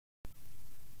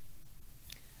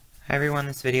Hi everyone,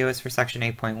 this video is for section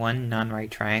 8.1, non-right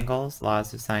triangles,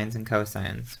 laws of sines and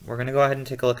cosines. We're going to go ahead and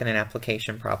take a look at an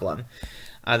application problem.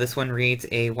 This one reads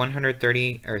a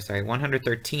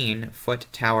 113-foot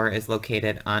tower is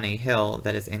located on a hill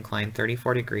that is inclined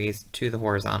 34 degrees to the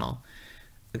horizontal.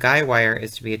 The guy wire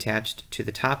is to be attached to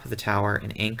the top of the tower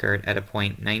and anchored at a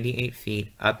point 98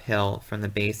 feet uphill from the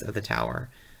base of the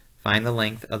tower. Find the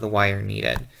length of the wire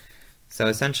needed. So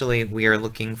essentially we are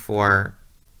looking for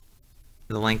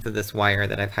the length of this wire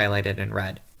that I've highlighted in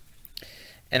red.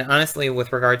 And honestly,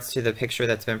 with regards to the picture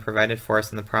that's been provided for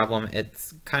us in the problem,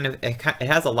 it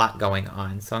has a lot going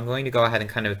on. So I'm going to go ahead and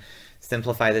kind of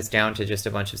simplify this down to just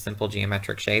a bunch of simple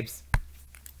geometric shapes.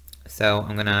 So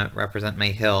I'm going to represent my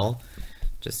hill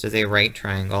just as a right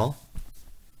triangle.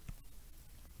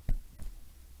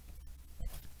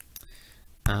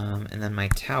 And then my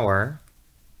tower,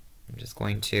 I'm just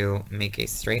going to make a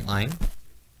straight line.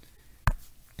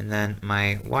 And then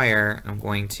my wire, I'm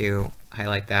going to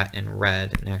highlight that in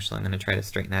red, and actually I'm going to try to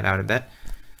straighten that out a bit.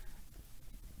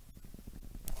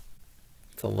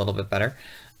 It's a little bit better.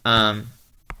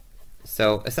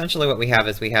 So essentially what we have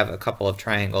is we have a couple of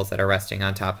triangles that are resting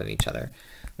on top of each other.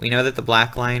 We know that the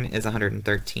black line is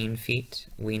 113 feet.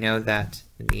 We know that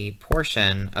the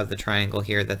portion of the triangle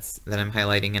here that I'm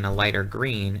highlighting in a lighter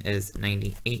green is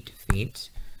 98 feet.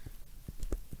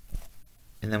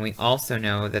 And then we also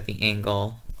know that the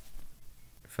angle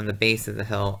from the base of the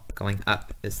hill going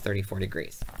up is 34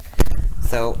 degrees.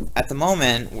 So at the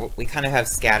moment, we kind of have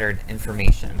scattered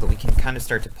information, but we can kind of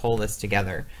start to pull this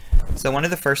together. So one of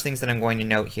the first things that I'm going to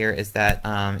note here is that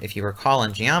if you recall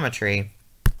in geometry,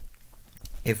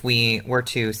 if we were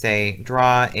to, say,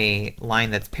 draw a line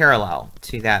that's parallel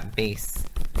to that base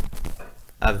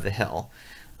of the hill,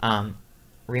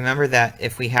 remember that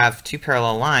if we have two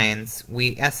parallel lines,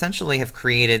 we essentially have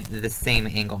created the same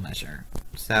angle measure.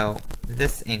 So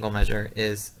this angle measure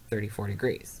is 34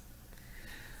 degrees.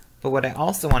 But what I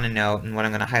also want to note, and what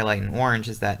I'm going to highlight in orange,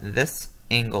 is that this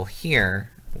angle here,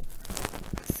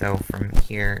 so from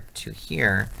here to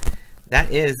here, that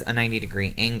is a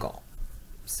 90-degree angle.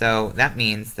 So that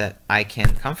means that I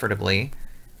can comfortably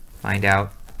find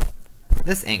out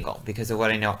this angle because of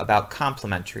what I know about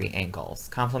complementary angles.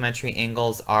 Complementary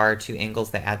angles are two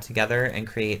angles that add together and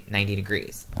create 90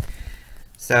 degrees.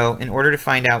 So in order to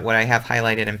find out what I have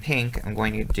highlighted in pink, I'm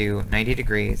going to do 90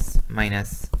 degrees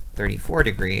minus 34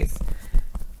 degrees.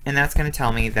 And that's going to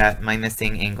tell me that my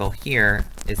missing angle here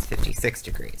is 56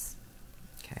 degrees.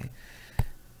 Okay.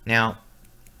 Now,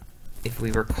 if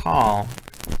we recall,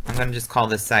 I'm going to just call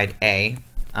this side A.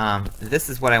 This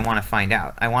is what I want to find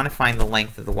out. I want to find the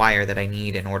length of the wire that I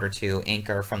need in order to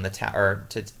anchor from the tower,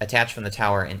 to attach from the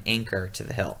tower and anchor to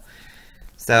the hill.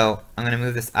 So I'm going to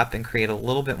move this up and create a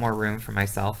little bit more room for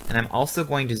myself. And I'm also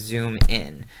going to zoom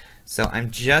in. So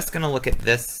I'm just going to look at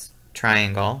this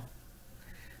triangle.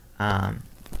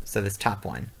 So this top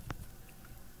one.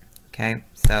 Okay,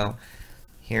 so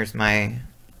here's my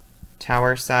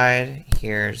tower side.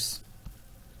 Here's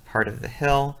part of the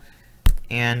hill.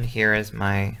 And here is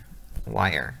my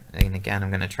wire. And again, I'm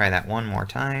going to try that one more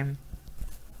time.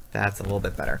 That's a little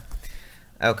bit better.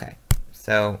 Okay,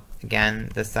 so again,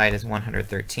 this side is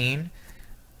 113.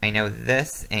 I know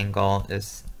this angle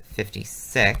is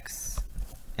 56.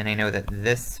 And I know that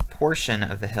this portion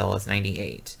of the hill is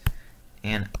 98.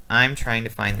 And I'm trying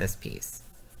to find this piece.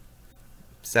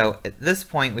 So at this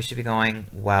point, we should be going,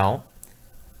 well,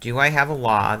 do I have a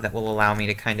law that will allow me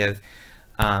to kind of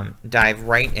dive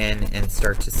right in and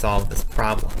start to solve this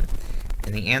problem?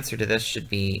 And the answer to this should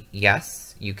be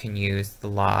yes, you can use the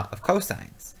law of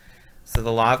cosines. So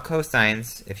the law of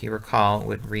cosines, if you recall,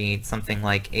 would read something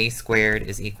like a squared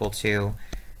is equal to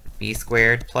b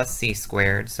squared plus c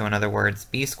squared. So in other words,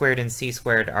 b squared and c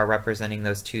squared are representing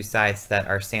those two sides that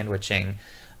are sandwiching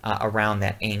around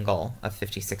that angle of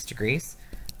 56 degrees,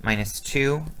 minus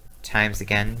 2 times,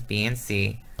 again, b and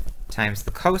c, times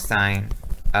the cosine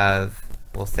of,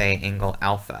 we'll say, angle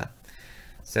alpha.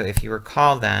 So if you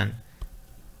recall then,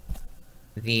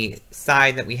 the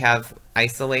side that we have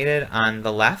isolated on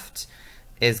the left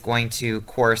is going to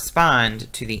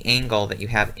correspond to the angle that you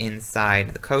have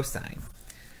inside the cosine.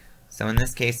 So in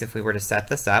this case, if we were to set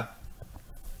this up,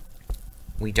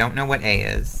 we don't know what a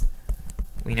is.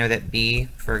 We know that b,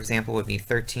 for example, would be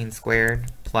 13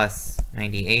 squared plus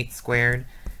 98 squared.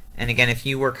 And again, if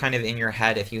you were kind of in your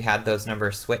head, if you had those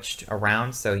numbers switched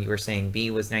around, so you were saying b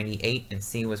was 98 and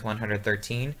c was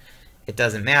 113, it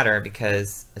doesn't matter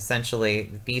because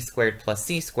essentially b squared plus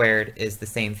c squared is the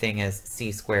same thing as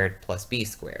c squared plus b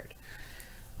squared.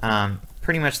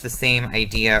 Pretty much the same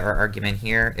idea or argument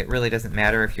here. It really doesn't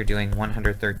matter if you're doing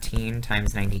 113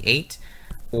 times 98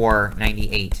 or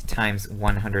 98 times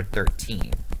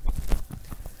 113.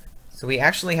 So we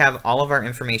actually have all of our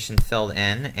information filled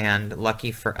in, and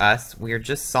lucky for us, we're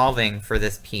just solving for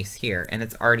this piece here, and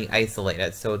it's already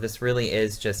isolated. So this really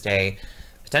is just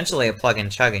potentially a plug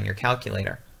and chug in your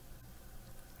calculator.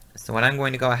 So what I'm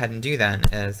going to go ahead and do then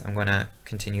is I'm going to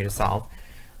continue to solve,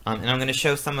 and I'm going to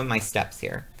show some of my steps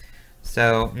here.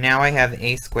 So now I have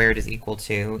a squared is equal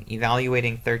to,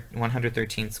 evaluating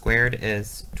 113 squared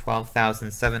is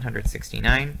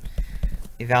 12,769.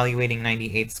 Evaluating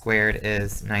 98 squared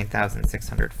is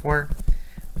 9,604.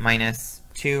 Minus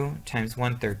 2 times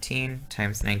 113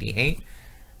 times 98.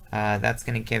 That's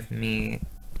going to give me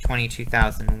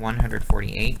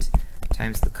 22,148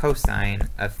 times the cosine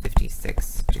of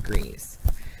 56 degrees.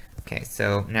 Okay,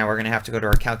 so now we're going to have to go to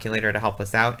our calculator to help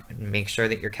us out and make sure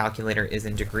that your calculator is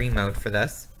in degree mode for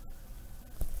this.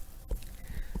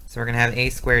 So we're going to have a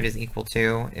squared is equal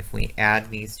to, if we add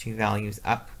these two values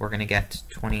up, we're going to get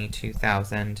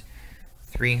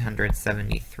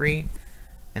 22,373.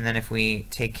 And then if we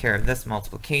take care of this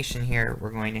multiplication here,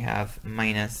 we're going to have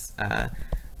minus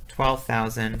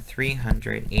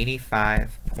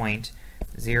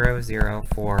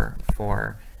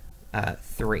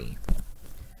 12,385.00443.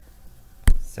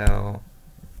 So,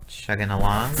 chugging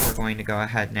along, we're going to go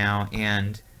ahead now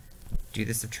and do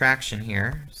the subtraction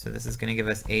here. So this is going to give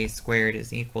us a squared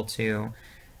is equal to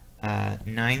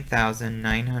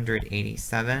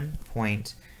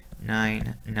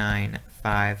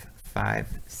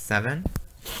 9,987.99557.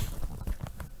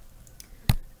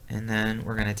 And then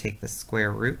we're going to take the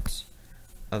square root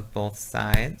of both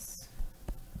sides.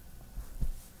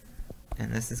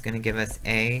 And this is going to give us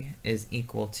a is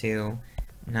equal to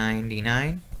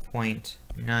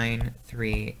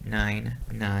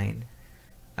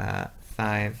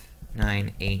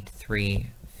 99.93995983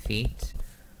 feet.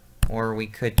 Or we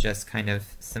could just kind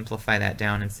of simplify that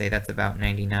down and say that's about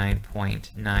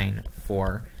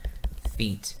 99.94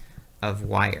 feet of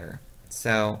wire.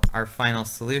 So our final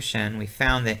solution, we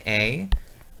found that A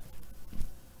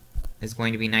is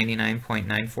going to be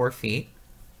 99.94 feet.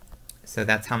 So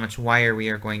that's how much wire we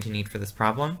are going to need for this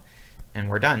problem, and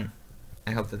we're done.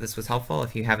 I hope that this was helpful.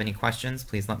 If you have any questions,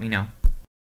 please let me know.